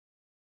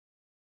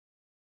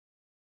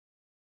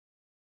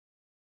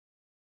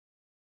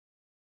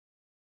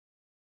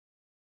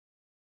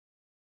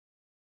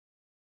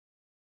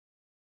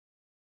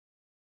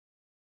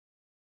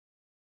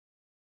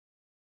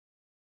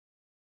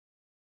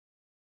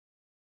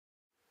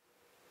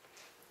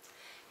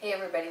Hey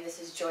everybody,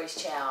 this is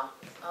Joyce Chow.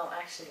 Oh,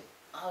 actually,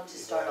 I'll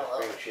just start all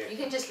over. You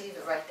can just leave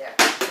it right there.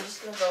 I'm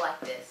just going to go like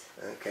this.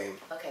 Okay.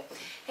 Okay.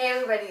 Hey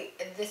everybody,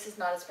 this is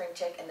not a spring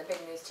check, and the big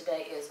news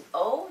today is,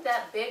 oh,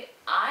 that big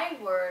I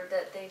word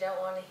that they don't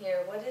want to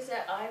hear. What is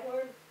that I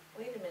word?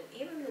 Wait a minute,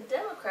 even the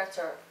Democrats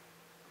are,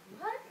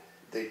 what?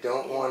 They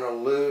don't want to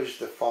lose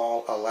the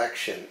fall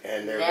election,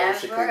 and they're Never,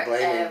 basically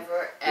blaming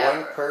ever.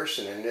 one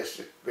person, and this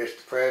is the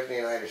President of the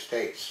United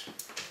States.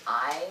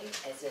 I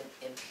as in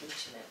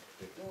impeachment.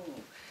 Ooh.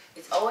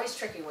 It's always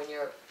tricky when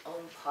your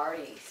own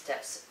party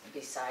steps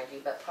beside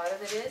you, but part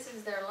of it is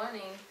they're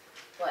learning,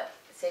 what,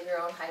 save your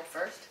own hide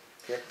first?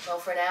 Yep. Well,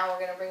 for now,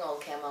 we're going to bring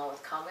Oldecam on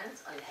with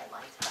comments on the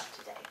headlines of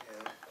today.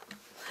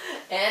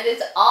 Yeah. And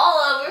it's all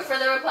over for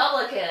the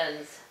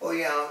Republicans. Well,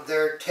 yeah,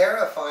 they're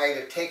terrified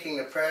of taking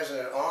the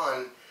president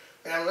on,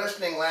 and I'm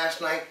listening last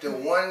night to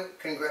one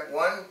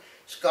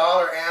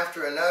scholar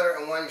after another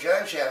and one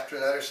judge after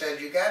another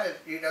said, you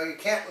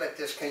can't let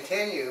this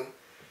continue.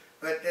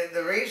 But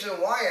the reason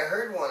why, I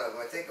heard one of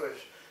them, I think it was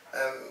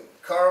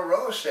Karl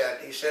Rove said,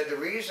 he said the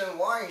reason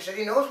why, he said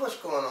he knows what's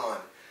going on.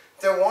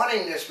 They're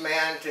wanting this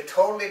man to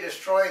totally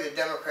destroy the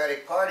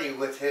Democratic Party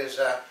with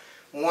his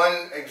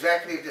one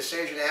executive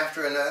decision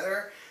after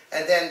another,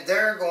 and then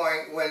they're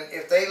going,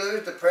 if they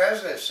lose the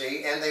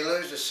presidency and they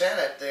lose the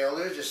Senate, they'll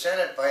lose the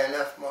Senate by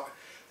enough more.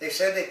 They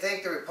said they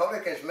think the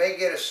Republicans may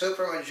get a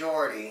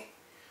supermajority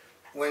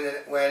when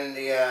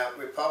the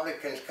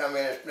Republicans come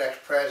in as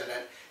next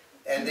president.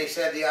 And they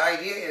said the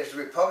idea is the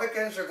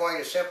Republicans are going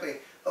to simply,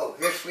 oh,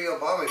 here's Lee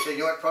Obama. He said, you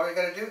know what probably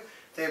going to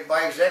do?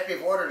 By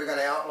executive order, they're going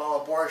to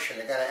outlaw abortion.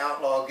 They're going to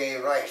outlaw gay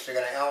rights. They're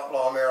going to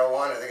outlaw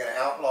marijuana. They're going to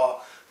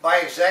outlaw by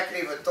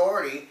executive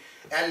authority.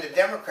 And the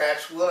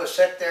Democrats will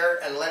sit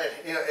there and let it,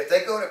 if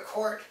they go to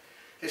court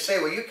to say,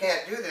 well, you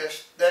can't do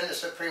this, then the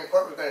Supreme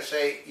Court was going to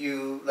say,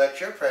 you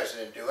let your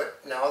president do it.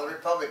 Now the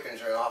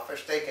Republicans are in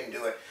office. They can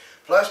do it.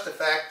 Plus the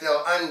fact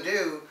they'll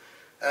undo,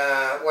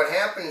 what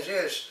happens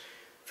is,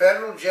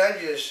 federal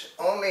judges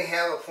only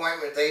have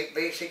appointment.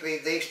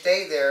 They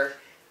stay there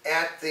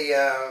at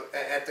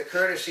the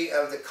courtesy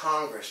of the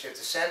Congress. If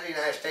the Senate of the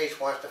United States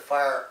wants to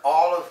fire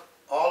all of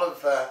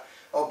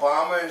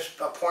Obama's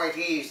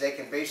appointees, they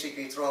can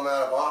basically throw them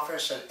out of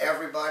office, and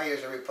everybody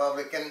is a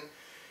Republican.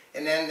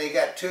 And then they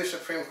got 2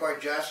 Supreme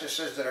Court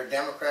justices that are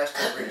Democrats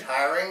that are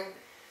retiring.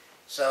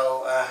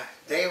 So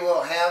they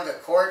will have the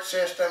court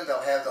system.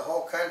 They'll have the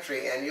whole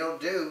country, and you'll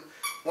do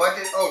what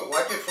did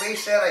Flea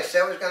said? I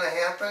said was going to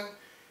happen.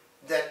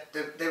 That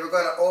they were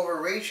going to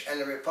overreach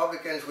and the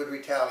Republicans would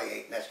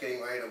retaliate, and that's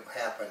getting ready to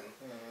happen.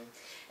 Mm-hmm.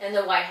 And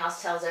the White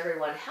House tells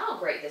everyone how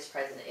great this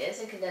president is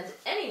and condemns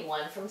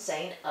anyone from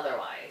saying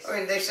otherwise. I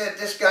mean, they said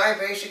this guy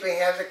basically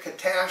has a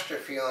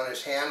catastrophe on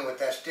his hand with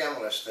that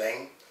stimulus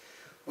thing,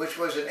 which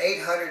was an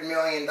 $800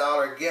 million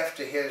gift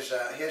to his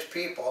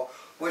people,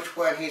 which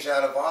when he's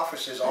out of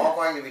office is all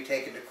going to be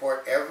taken to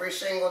court. Every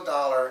single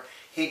dollar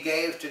he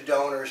gave to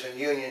donors and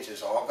unions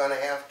is all going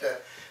to have to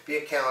be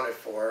accounted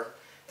for.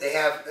 They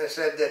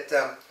said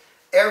that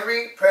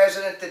every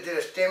president that did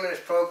a stimulus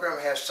program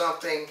has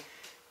something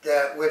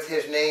with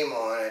his name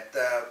on it.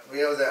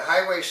 The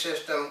highway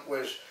system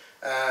was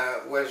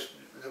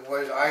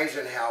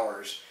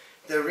Eisenhower's.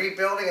 The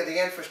rebuilding of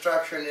the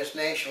infrastructure in this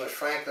nation was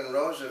Franklin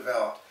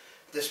Roosevelt.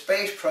 The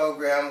space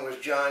program was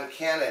John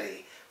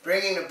Kennedy.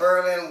 Bringing the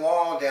Berlin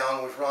Wall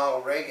down was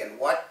Ronald Reagan.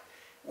 What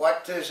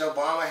does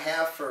Obama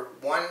have for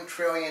 $1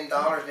 trillion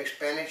in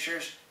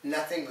expenditures?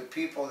 Nothing but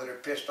people that are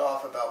pissed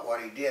off about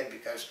what he did,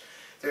 because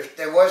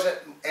there wasn't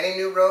any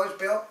new roads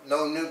built,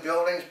 no new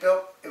buildings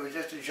built. It was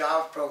just a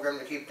jobs program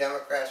to keep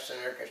Democrats and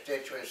their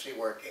constituency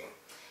working.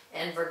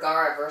 And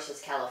Vergara versus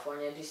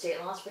California, do state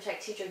laws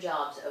protect teacher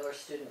jobs over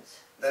students?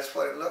 That's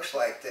what it looks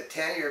like. The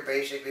tenure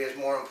basically is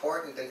more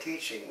important than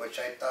teaching, which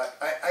I thought...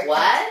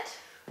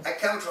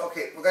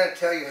 Okay, we're going to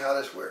tell you how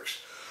this works.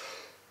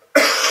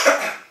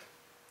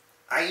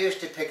 I used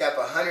to pick up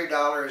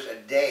 $100 a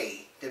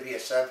day to be a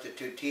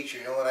substitute teacher.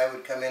 You know what I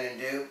would come in and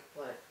do?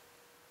 What?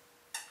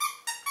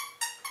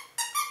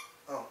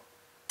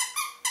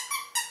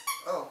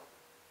 Oh.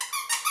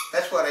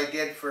 That's what I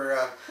did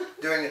for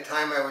during the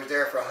time I was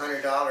there for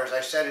 $100.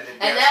 I set it at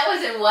And that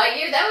was in what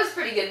year? That was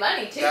pretty good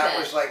money too. That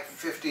was like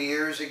 50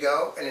 years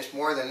ago, and it's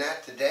more than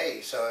that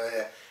today. So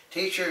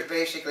teachers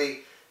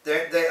basically,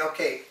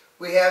 okay,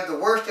 we have the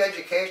worst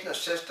educational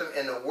system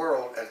in the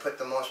world and put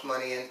the most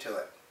money into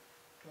it.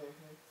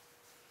 Mm-hmm.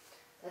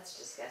 That's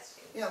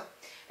disgusting. Yeah.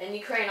 And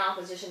Ukraine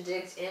opposition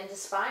digs in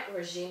despite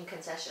regime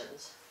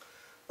concessions.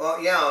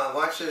 Well, yeah,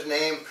 what's his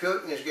name?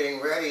 Putin is getting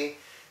ready.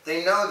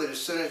 They know that as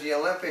soon as the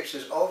Olympics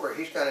is over,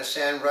 he's going to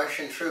send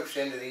Russian troops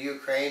into the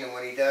Ukraine, and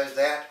when he does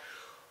that,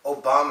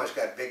 Obama's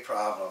got big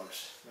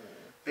problems.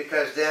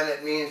 Because then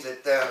it means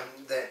that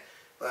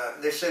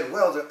they said,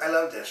 well, I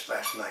love this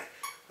last night.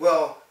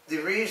 Well, the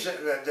reason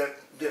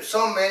that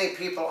so many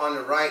people on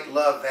the right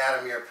love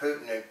Vladimir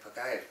Putin,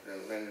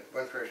 and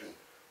one person,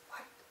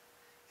 what?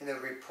 In the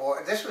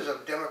report, this was a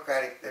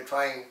Democratic, they're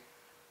trying,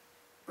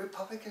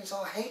 Republicans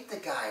all hate the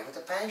guy with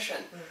a passion.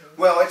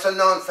 Well, it's a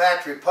known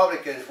fact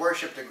Republicans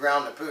worship the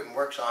ground that Putin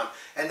works on,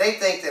 and they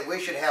think that we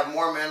should have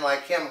more men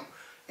like him.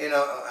 You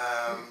know,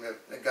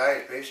 the guy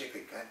is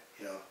basically,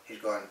 you know, he's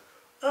going,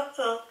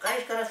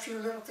 guy's got a few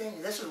little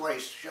things. This is what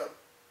he's showing.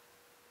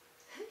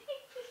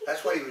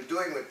 That's what he was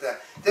doing with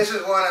that. This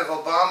is one of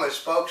Obama's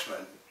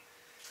spokesmen.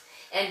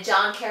 And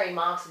John Kerry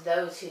mocks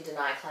those who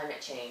deny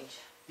climate change.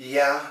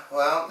 Yeah,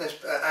 well,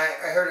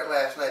 I heard it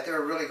last night. They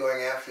were really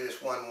going after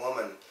this one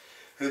woman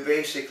who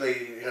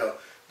basically, you know,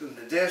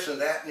 this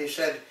and that. And he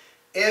said,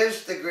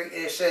 is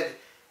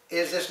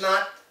this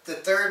not the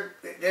third,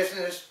 isn't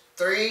this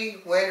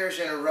 3 winters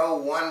in a row,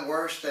 one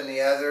worse than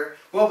the other?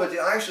 Well, but the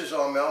ice is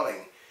all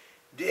melting.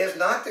 Is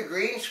not the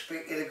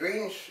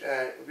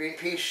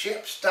Greenpeace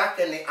ship stuck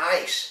in the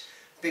ice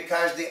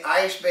because the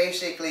ice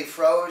basically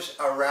froze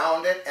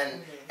around it,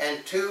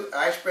 and 2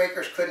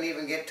 icebreakers couldn't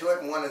even get to it,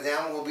 and one of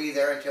them will be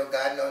there until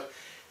God knows.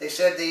 They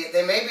said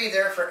they may be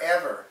there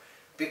forever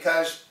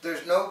because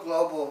there's no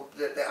global,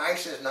 the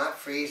ice is not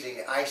freezing,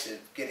 the ice is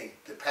getting,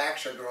 the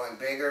packs are growing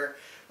bigger.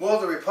 Well,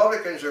 the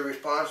Republicans are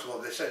responsible.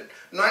 They said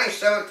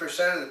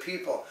 97% of the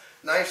people,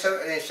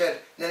 97, and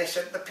then they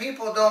said the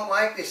people don't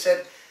like, they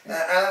said,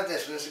 I love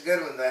this one, it's a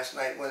good one last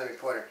night, one of the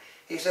reporter.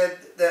 He said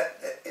that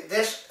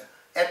this,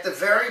 at the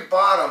very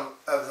bottom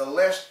of the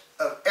list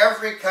of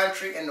every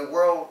country in the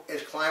world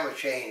is climate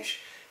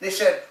change. They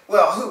said,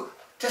 well,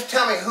 just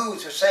tell me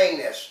who's saying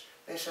this.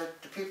 They said,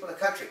 the people in the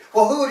country.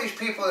 Well, who are these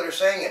people that are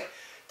saying it?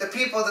 The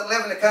people that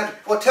live in the country.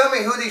 Well, tell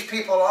me who these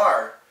people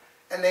are.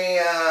 And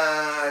the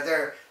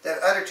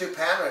other 2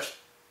 panelists,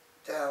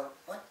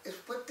 what is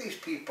with these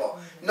people?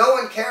 No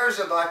one cares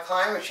about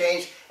climate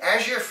change.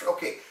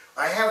 Okay,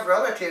 I have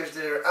relatives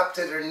that are up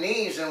to their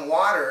knees in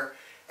water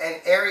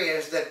and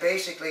areas that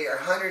basically are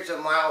hundreds of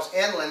miles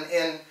inland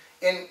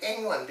in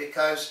England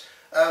because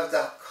of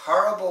the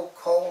horrible,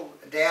 cold,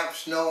 damp,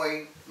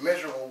 snowy,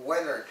 miserable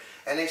weather.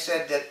 And they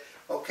said that,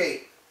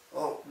 okay,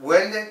 well,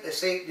 when did,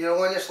 see, you know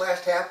when this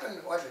last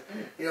happened? What,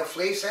 you know,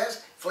 Flea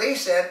says? Flea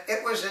said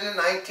it was in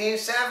the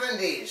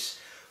 1970s.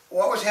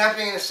 What was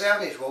happening in the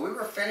 70s? Well, we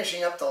were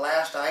finishing up the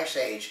last ice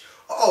age.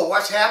 Oh,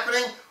 what's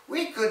happening?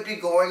 We could be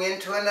going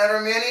into another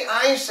mini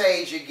ice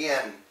age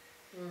again.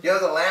 You know,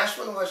 the last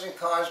one wasn't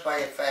caused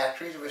by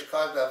factories, it was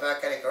caused by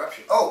volcanic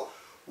eruption. Oh,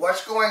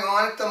 what's going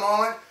on at the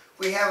moment?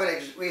 We have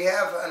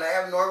an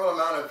abnormal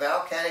amount of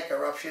volcanic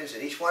eruptions,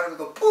 and each one of them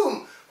go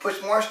boom,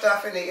 puts more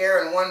stuff in the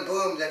air in one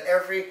boom than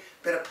every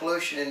bit of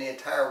pollution in the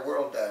entire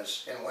world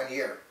does in 1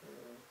 year.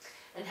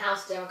 And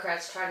House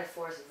Democrats try to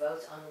force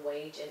votes on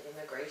wage and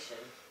immigration.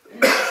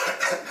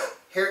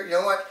 Here, you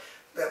know what?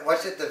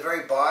 What's at the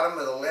very bottom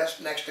of the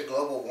list next to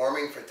global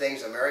warming for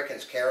things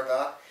Americans care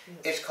about?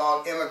 It's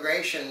called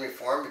immigration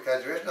reform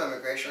because there is no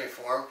immigration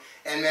reform,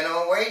 and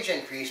minimum wage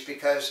increase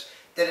because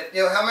you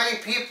know how many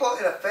people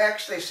it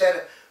affects? They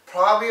said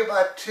probably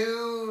about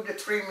 2 to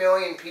 3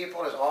 million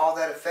people is all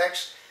that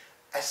affects,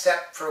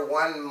 except for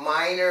one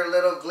minor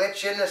little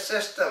glitch in the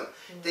system.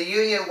 The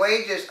union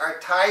wages are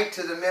tied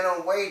to the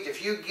minimum wage.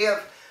 If you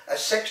give a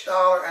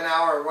 $6 an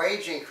hour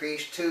wage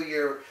increase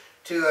to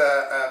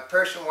a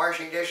person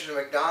washing dishes at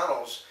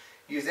McDonald's,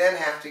 you then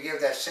have to give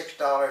that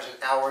 $6 an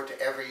hour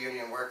to every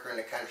union worker in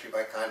the country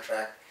by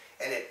contract,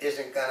 and it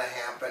isn't going to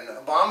happen.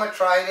 Obama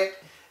tried it,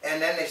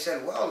 and then they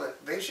said, well,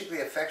 it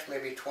basically affects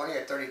maybe 20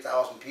 or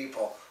 30,000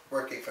 people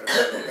working for the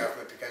federal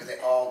government because they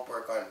all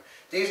work on,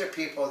 these are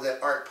people that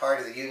aren't part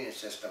of the union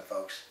system,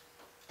 folks.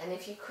 And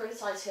if you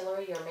criticize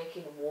Hillary, you're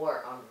making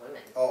war on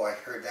women. Oh, I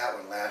heard that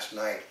one last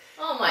night.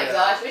 Oh my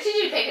gosh, what did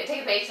you do,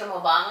 take a page from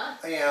Obama?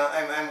 Yeah,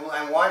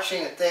 I'm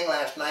watching a thing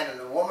last night, and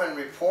the woman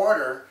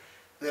reporter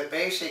that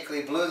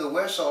basically blew the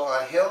whistle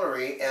on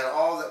Hillary and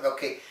all the,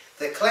 okay,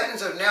 the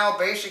Clintons have now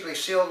basically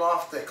sealed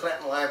off the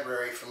Clinton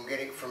library from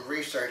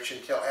research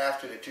until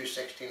after the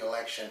 2016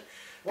 election.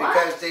 What?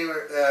 Because they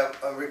were,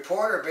 a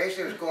reporter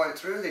basically was going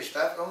through this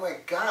stuff, oh my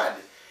God,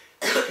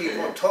 these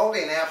people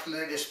totally and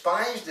absolutely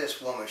despise this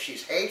woman.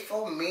 She's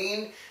hateful,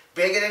 mean,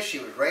 bigoted, she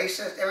was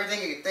racist,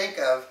 everything you could think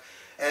of.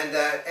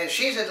 And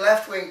she's a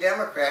left-wing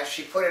Democrat.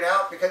 She put it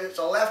out because it's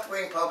a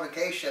left-wing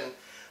publication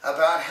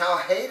about how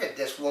hated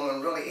this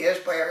woman really is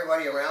by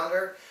everybody around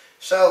her.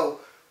 So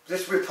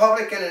this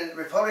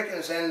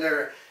Republicans and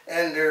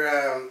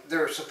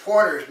their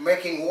supporters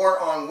making war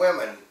on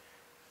women.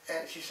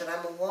 And she said,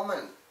 I'm a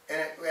woman,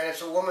 and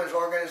it's a woman's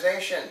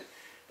organization.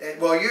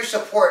 Well, you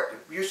support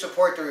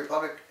the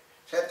Republican.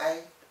 Said,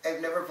 I've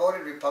never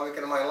voted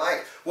Republican in my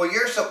life. Well,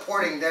 you're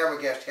supporting them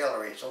against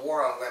Hillary. It's a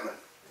war on women.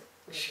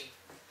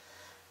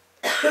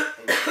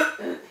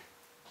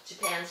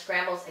 Japan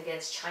scrambles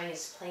against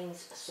Chinese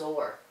planes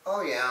soar.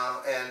 Oh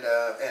yeah,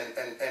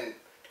 and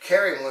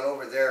Kerry went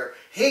over there.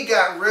 He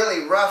got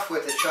really rough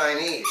with the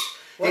Chinese.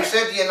 What? He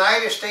said the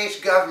United States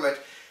government,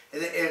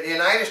 the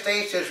United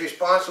States is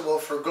responsible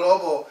for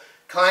global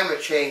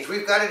climate change.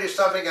 We've got to do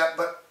something up,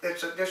 but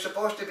they're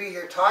supposed to be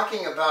here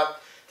talking about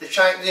the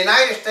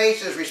United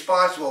States is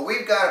responsible.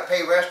 We've got to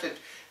pay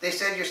they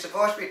said you're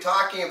supposed to be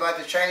talking about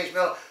the Chinese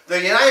military.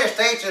 The United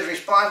States is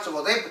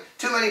responsible.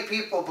 Too many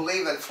people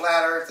believe in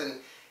flat Earth, and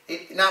he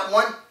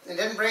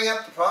didn't bring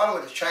up the problem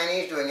with the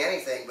Chinese doing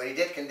anything, but he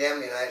did condemn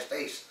the United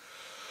States.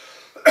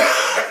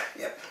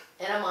 Yep.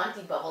 And I'm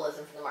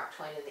anti-bubbleism from the Mark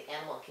Twain of the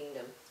Animal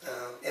Kingdom.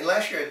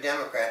 Unless you're a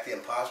Democrat, the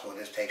impossible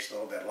just takes a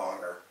little bit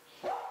longer.